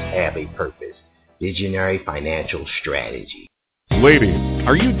must have a purpose. Visionary Financial Strategy. Ladies,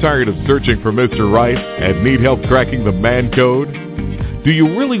 are you tired of searching for Mr. Right and need help cracking the man code? Do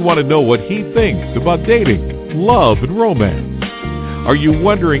you really want to know what he thinks about dating, love, and romance? Are you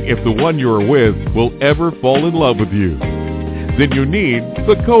wondering if the one you are with will ever fall in love with you? Then you need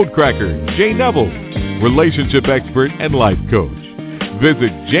the Code Cracker, Jay Neville, relationship expert and life coach.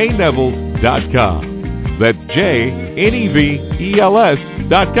 Visit jaynevels.com. That's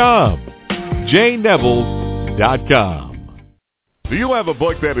JNEVELS.com. jaynevels.com. Do you have a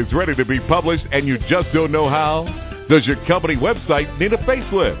book that is ready to be published and you just don't know how? Does your company website need a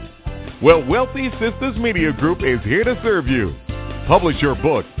facelift? Well, Wealthy Sistas Media Group is here to serve you. Publish your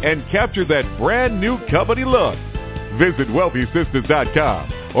book and capture that brand new company look. Visit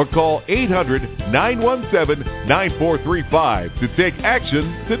WealthySistas.com or call 800-917-9435 to take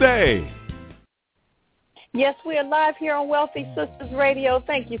action today. Yes, we are live here on Wealthy Sistas Radio.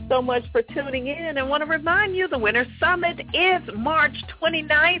 Thank you so much for tuning in. And want to remind you, the Winter Summit is March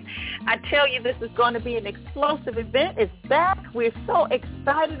 29th. I tell you, this is going to be an explosive event. It's back. We're so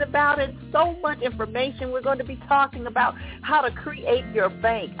excited about it. So much information. We're going to be talking about how to create your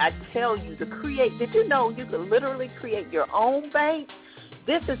bank. I tell you, did you know you can literally create your own bank?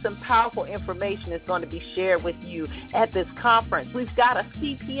 This is some powerful information that's going to be shared with you at this conference. We've got a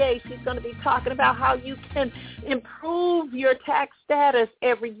CPA. She's going to be talking about how you can improve your tax status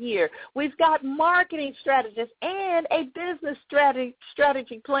every year. We've got marketing strategists and a business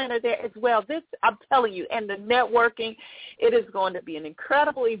strategy planner there as well. This, I'm telling you, and the networking, it is going to be an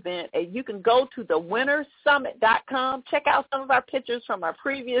incredible event. And you can go to thewintersummit.com. Check out some of our pictures from our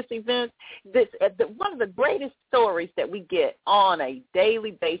previous events. One of the greatest stories that we get on a daily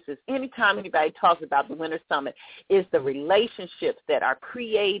basis, anytime anybody talks about the Winter Summit, is the relationships that are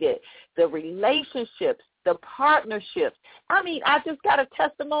created, the relationships, the partnerships. I mean, I just got a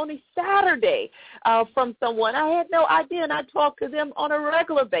testimony Saturday from someone. I had no idea, and I talk to them on a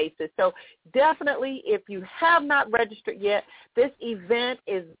regular basis. So definitely, if you have not registered yet, this event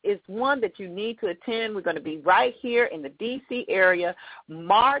is one that you need to attend. We're going to be right here in the D.C. area,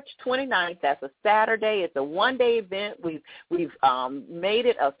 March 29th. That's a Saturday. It's a one-day event. We've made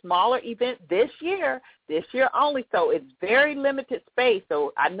it a smaller event this year only, so it's very limited space.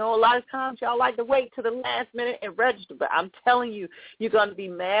 So I know a lot of times y'all like to wait to the last minute and register, but I'm telling you, you're going to be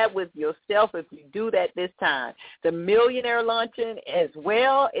mad with yourself if you do that this time. The Millionaire Luncheon as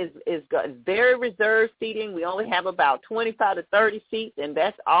well is very reserved seating. We only have about 25 to 30 seats, and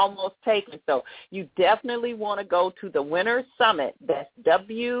that's almost taken. So you definitely want to go to the Winter Summit. That's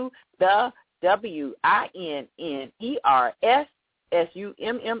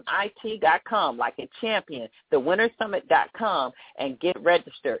WinnerSummit.com, like a champion, thewinnersummit.com, and get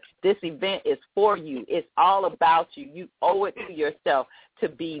registered. This event is for you. It's all about you. You owe it to yourself to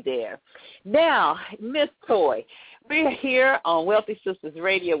be there. Now, Miss Toy, we're here on Wealthy Sistas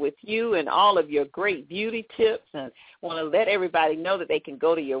Radio with you and all of your great beauty tips, and want to let everybody know that they can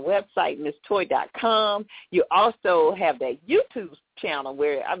go to your website, MissToy.com. You also have that YouTube channel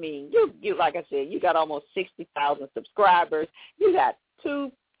where, I mean, you like I said, you got almost 60,000 subscribers. You got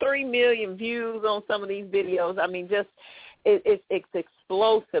 2-3 million views on some of these videos. I mean, just it's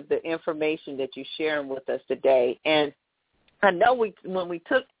explosive, the information that you're sharing with us today. And I know when we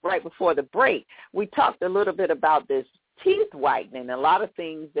took right before the break, we talked a little bit about this teeth whitening, a lot of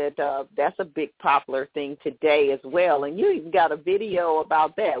things that's a big popular thing today as well. And you even got a video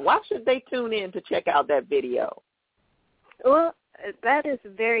about that. Why should they tune in to check out that video? Well, that is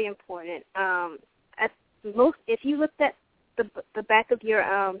very important. If you looked at the back of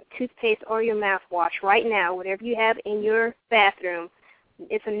your toothpaste or your mouthwash right now, whatever you have in your bathroom,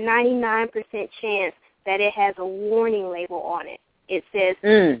 it's a 99% chance that it has a warning label on it. It says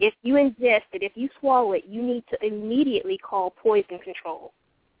if you ingest it, if you swallow it, you need to immediately call poison control.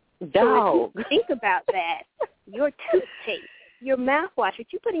 So if you think about that, your toothpaste, your mouthwash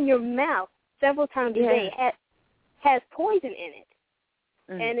that you put in your mouth several times a day has poison in it.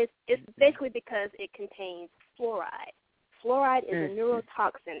 And it's basically because it contains fluoride. Fluoride is a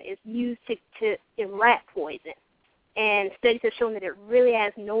neurotoxin. It's used in rat poison. And studies have shown that it really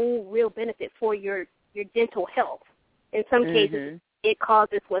has no real benefit for your dental health. In some cases, it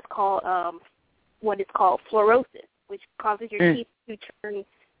causes what is called fluorosis, which causes your teeth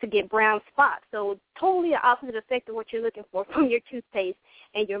to get brown spots. So totally the opposite effect of what you're looking for from your toothpaste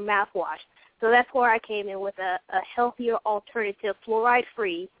and your mouthwash. So that's where I came in with a healthier alternative,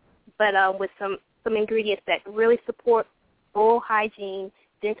 fluoride-free, but with some ingredients that really support oral hygiene,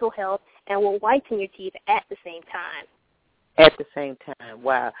 dental health, and will whiten your teeth at the same time. At the same time,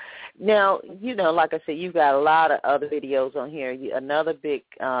 wow. Now, like I said, you've got a lot of other videos on here. Another big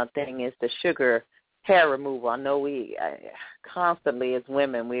thing is the sugar hair removal. I know we constantly as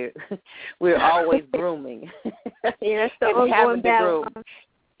women, we're always grooming. Yeah, so having to groom.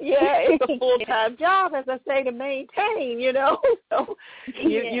 Yeah, it's a full-time job, as I say, to maintain, So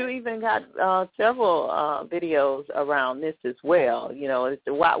you even got several videos around this as well.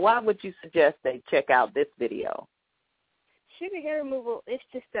 Why would you suggest they check out this video? Sugar hair removal is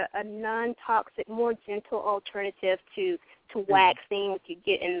just a non-toxic, more gentle alternative to waxing, which you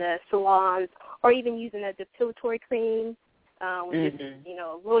get in the salons, or even using a depilatory cream, which is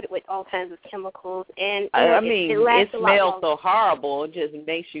loaded with all kinds of chemicals. And it smells so horrible. It just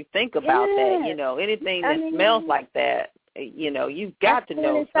makes you think about that. Anything that smells like that, you've got to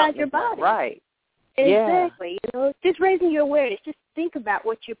know inside your body. Not right. Exactly. Just raising your awareness. Just think about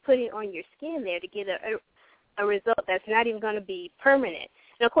what you're putting on your skin there to get a result that's not even going to be permanent.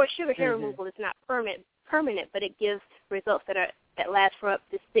 And, of course, sugar hair removal is not permanent, permanent, but it gives results that last for up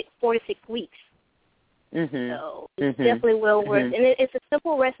to 4 to 6 weeks. Mm-hmm. So it's definitely well worth. And it's a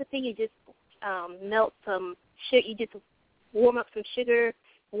simple recipe. You just melt some sugar. You just warm up some sugar,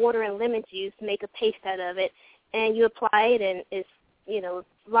 water, and lemon juice. Make a paste out of it, and you apply it, and it's a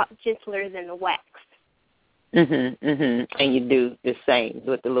lot gentler than the wax. And you do the same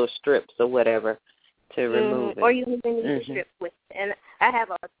with the little strips or whatever to remove it. Or you can use the strips with it. And I have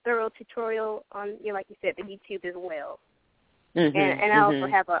a thorough tutorial on, like you said, the YouTube as well. And I also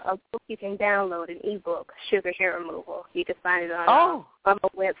have a book you can download, an ebook, Sugar Hair Removal. You can find it on my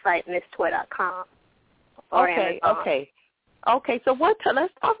website, MissToy.com. Okay, so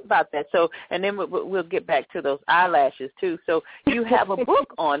let's talk about that. So, and then we'll get back to those eyelashes too. So, you have a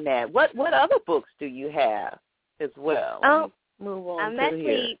book on that. What other books do you have as well? Move on to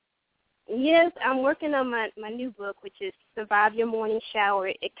here. Yes, I'm working on my new book, which is Survive Your Morning Shower.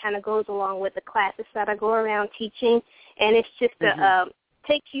 It kind of goes along with the classes that I go around teaching, and it's just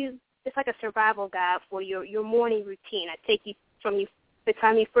it's like a survival guide for your morning routine. I take you from the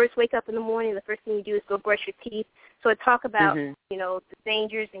time you first wake up in the morning. The first thing you do is go brush your teeth. So I talk about, the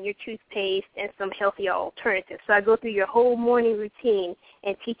dangers in your toothpaste and some healthier alternatives. So I go through your whole morning routine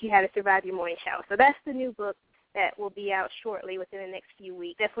and teach you how to survive your morning shower. So that's the new book that will be out shortly within the next few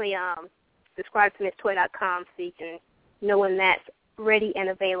weeks. Definitely subscribe to MissToy.com so you can know when that's ready and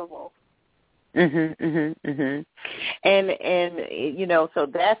available. And so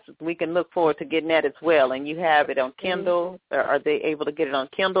we can look forward to getting that as well. And you have it on Kindle. Are they able to get it on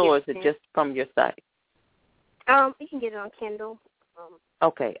Kindle, or is it just from your site? You can get it on Kindle.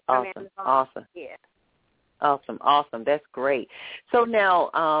 Okay, awesome. Yeah. Awesome. That's great. So now,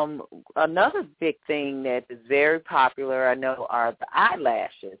 another big thing that is very popular, I know, are the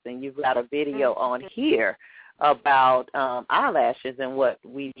eyelashes, and you've got a video on here about eyelashes and what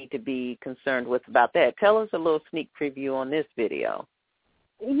we need to be concerned with about that. Tell us a little sneak preview on this video.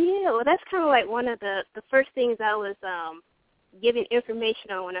 Yeah, well, that's kind of like one of the first things I was giving information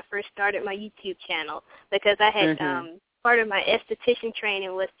on when I first started my YouTube channel, because I had part of my esthetician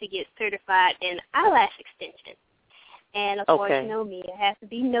training was to get certified in eyelash extension. And, of course, you know me, I have to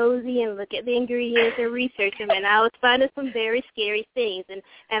be nosy and look at the ingredients and research them, and I was finding some very scary things.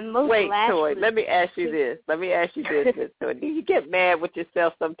 And most Toy, let me ask you this. Toy. Do you get mad with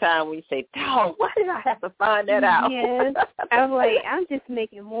yourself sometimes when you say, "Dog, why did I have to find that out?" Yes. I'm like, I'm just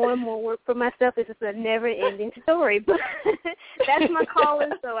making more and more work for myself. It's just a never-ending story. But that's my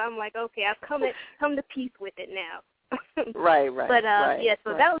calling, so I'm like, okay, I've come to peace with it now. Right. But,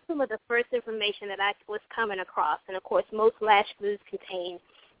 that was some of the first information that I was coming across. And, of course, most lash glues contain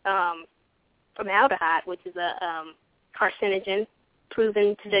formaldehyde, which is a carcinogen.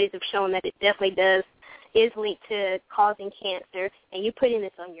 Proven studies have shown that it definitely is linked to causing cancer. And you're putting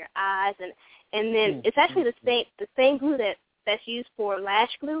this on your eyes. And then it's actually the same glue that's used for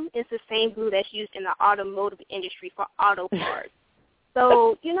lash glue is the same glue that's used in the automotive industry for auto parts.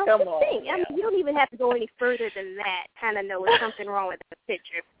 So, you know, thing. I mean, you don't even have to go any further than that, kind of know there's something wrong with the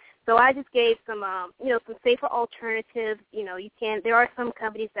picture. So I just gave some, some safer alternatives. There are some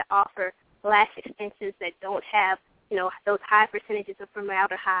companies that offer lash extensions that don't have, those high percentages of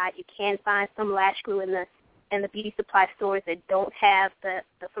formaldehyde. You can find some lash glue in the beauty supply stores that don't have the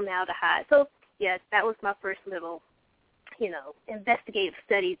formaldehyde. So, yeah, that was my first little, investigative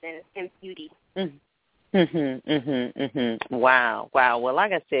studies in beauty. Wow. Well,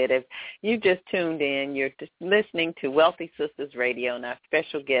 like I said, if you just tuned in, you're just listening to Wealthy Sistas Radio, and our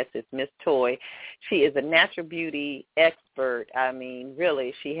special guest is Miss Toy. She is a natural beauty expert. I mean,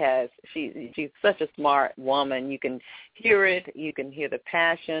 really, she's such a smart woman. You can hear it. You can hear the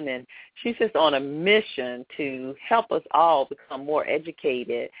passion, and she's just on a mission to help us all become more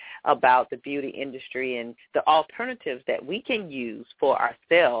educated about the beauty industry and the alternatives that we can use for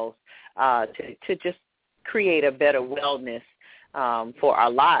ourselves to just create a better wellness for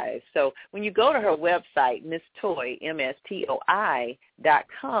our lives. So when you go to her website, MissToy,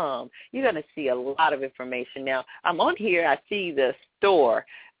 MissToy.com, you're going to see a lot of information. Now, I'm on here. I see the store.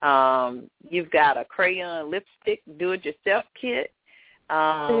 You've got a crayon lipstick do-it-yourself kit.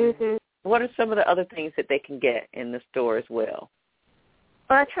 What are some of the other things that they can get in the store as well?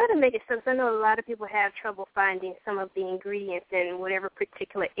 Well, I try to make it simple. I know a lot of people have trouble finding some of the ingredients in whatever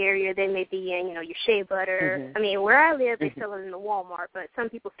particular area they may be in, your shea butter. I mean, where I live, they sell it in the Walmart, but some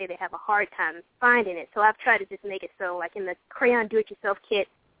people say they have a hard time finding it. So I've tried to just make it so, like in the crayon do-it-yourself kit,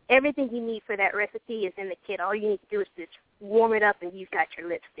 everything you need for that recipe is in the kit. All you need to do is just warm it up and you've got your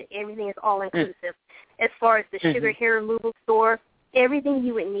lipstick. Everything is all-inclusive. As far as the sugar hair removal store, everything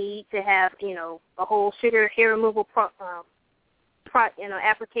you would need to have, a whole sugar hair removal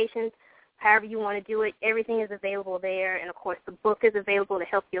applications, however you want to do it. Everything is available there. And, of course, the book is available to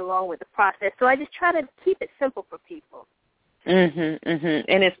help you along with the process. So I just try to keep it simple for people. And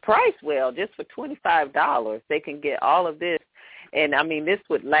it's priced well. Just for $25, they can get all of this. And, I mean, this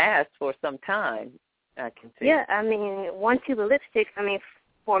would last for some time, I can see. Yeah, I mean, one tube of lipsticks, I mean,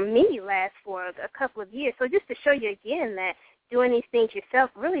 for me, lasts for a couple of years. So just to show you again that doing these things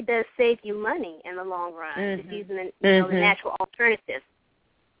yourself really does save you money in the long run, just using the natural alternatives.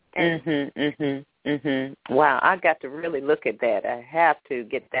 Wow, I got to really look at that. I have to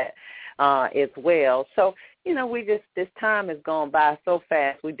get that as well. So, you know, this time has gone by so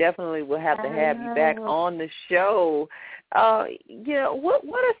fast. We definitely will have to have you back on the show. You know,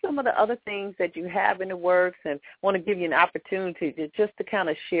 what are some of the other things that you have in the works, and want to give you an opportunity to kind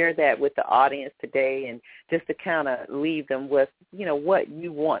of share that with the audience today, and just to kind of leave them with, you know, what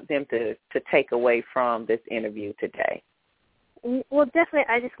you want them to take away from this interview today. Well, definitely,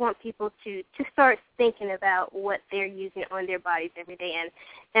 I just want people to start thinking about what they're using on their bodies every day,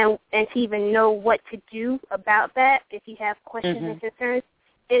 and to even know what to do about that. If you have questions and concerns,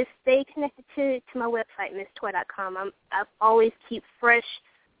 is stay connected to my website, MissToy.com. I always keep fresh,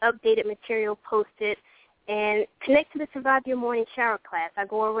 updated material posted, and connect to the Survive Your Morning Shower class. I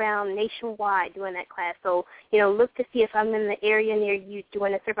go around nationwide doing that class. So, you know, look to see if I'm in the area near you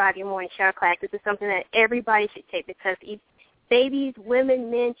doing a Survive Your Morning Shower class. This is something that everybody should take, because babies, women,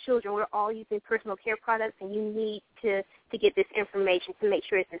 men, children, we're all using personal care products, and you need to get this information to make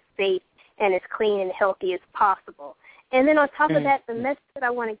sure it's as safe and as clean and healthy as possible. And then on top of that, the message that I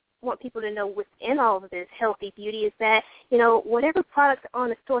want people to know within all of this healthy beauty is that, you know, whatever products are on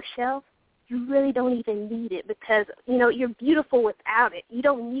the store shelf, you really don't even need it, because, you know, you're beautiful without it. You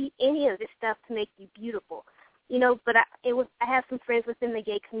don't need any of this stuff to make you beautiful. You know, but I have some friends within the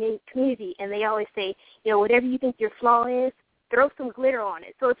gay community, and they always say, you know, whatever you think your flaw is, throw some glitter on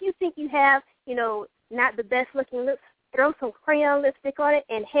it. So if you think you have, you know, not the best looking lips, throw some crayon lipstick on it,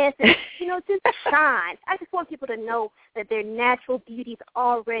 enhance it, you know, just shine. I just want people to know that they're natural beauties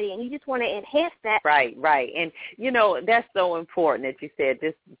already, and you just want to enhance that. Right. And, you know, that's so important that you said,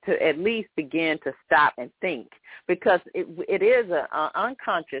 just to at least begin to stop and think, because it is an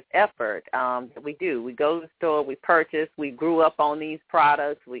unconscious effort that we do. We go to the store, we purchase, we grew up on these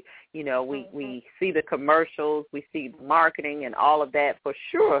products, we see the commercials, we see the marketing and all of that. For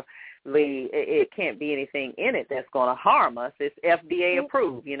sure, it can't be anything in it that's going to harm us. It's FDA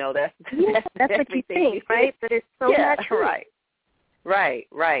approved. You know, that's what you think, right? But it's so not true. Right.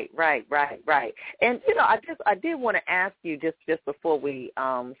 And, you know, I did want to ask you just before we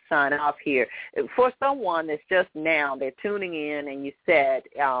sign off here, for someone that's just now, they're tuning in, and you said,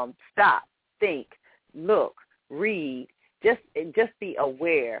 stop, think, look, read, just be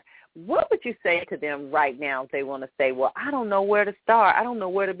aware. What would you say to them right now if they want to say, well, I don't know where to start. I don't know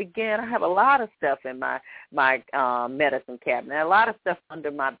where to begin. I have a lot of stuff in my medicine cabinet, a lot of stuff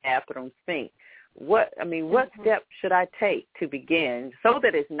under my bathroom sink. What steps should I take to begin so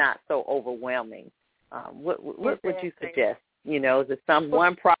that it's not so overwhelming? What would you suggest? You know, is there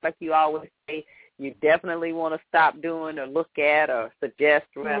one product you always say you definitely want to stop doing or look at or suggest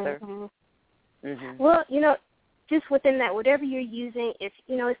rather? Well, you know, just within that, whatever you're using, if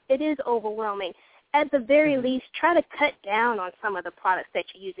you know, it is overwhelming. At the very least, try to cut down on some of the products that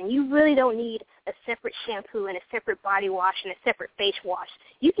you're using. You really don't need a separate shampoo and a separate body wash and a separate face wash.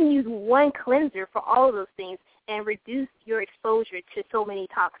 You can use one cleanser for all of those things and reduce your exposure to so many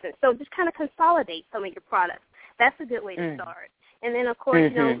toxins. So just kind of consolidate some of your products. That's a good way to start. And then, of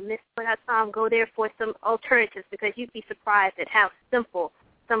course, you know, MissToy.com, go there for some alternatives, because you'd be surprised at how simple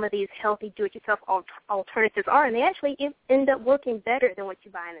some of these healthy do-it-yourself alternatives are, and they actually end up working better than what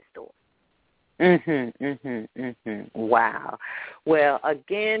you buy in the store. Wow. Well,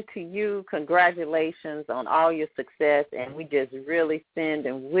 again, to you, congratulations on all your success, and we just really send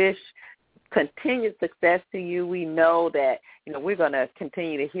and wish continued success to you. We know that, you know, we're going to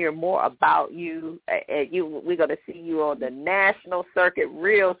continue to hear more about you. We're going to see you on the national circuit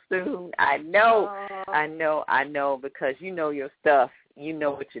real soon. I know, because you know your stuff. You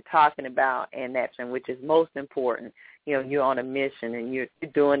know what you're talking about, and which is most important. You know, you're on a mission, and you're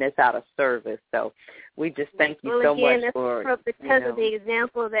doing this out of service. So we just thank you so much for because of the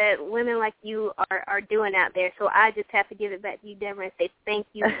example that women like you are doing out there. So I just have to give it back to you, Deborah, and say thank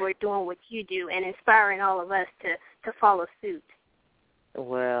you for doing what you do and inspiring all of us to follow suit.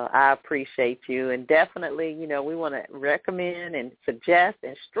 Well, I appreciate you, and definitely, you know, we want to recommend and suggest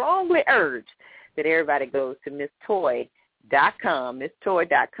and strongly urge that everybody goes to MissToy.com,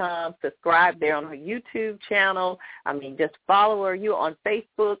 subscribe there on her YouTube channel. I mean, just follow her. You on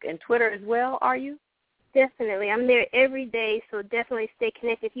Facebook and Twitter as well, are you? Definitely. I'm there every day, so definitely stay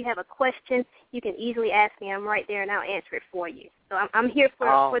connected. If you have a question, you can easily ask me. I'm right there, and I'll answer it for you. So I'm here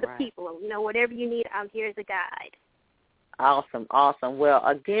for the people. You know, whatever you need, I'm here as a guide. Awesome, awesome. Well,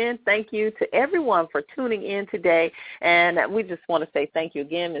 again, thank you to everyone for tuning in today. And we just want to say thank you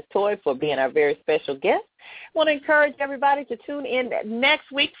again, Ms. Toy, for being our very special guest. I want to encourage everybody to tune in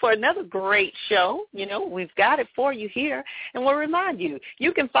next week for another great show. You know, we've got it for you here. And we'll remind you,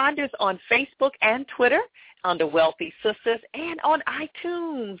 you can find us on Facebook and Twitter under Wealthy Sistas and on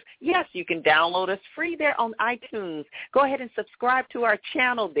iTunes. Yes, you can download us free there on iTunes. Go ahead and subscribe to our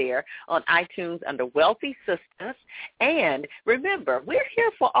channel there on iTunes under Wealthy Sistas. And remember, we're here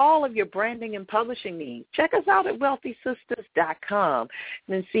for all of your branding and publishing needs. Check us out at wealthysistas.com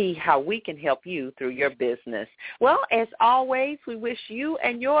and see how we can help you through your business. Well, as always, we wish you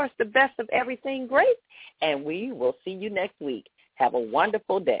and yours the best of everything great, and we will see you next week. Have a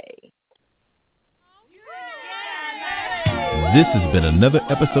wonderful day. This has been another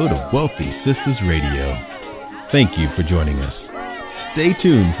episode of Wealthy Sistas Radio. Thank you for joining us. Stay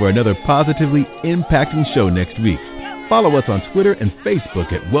tuned for another positively impacting show next week. Follow us on Twitter and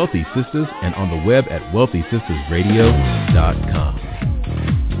Facebook at Wealthy Sistas and on the web at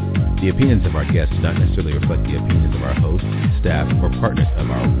wealthysistasradio.com. The opinions of our guests do not necessarily reflect the opinions of our hosts, staff, or partners of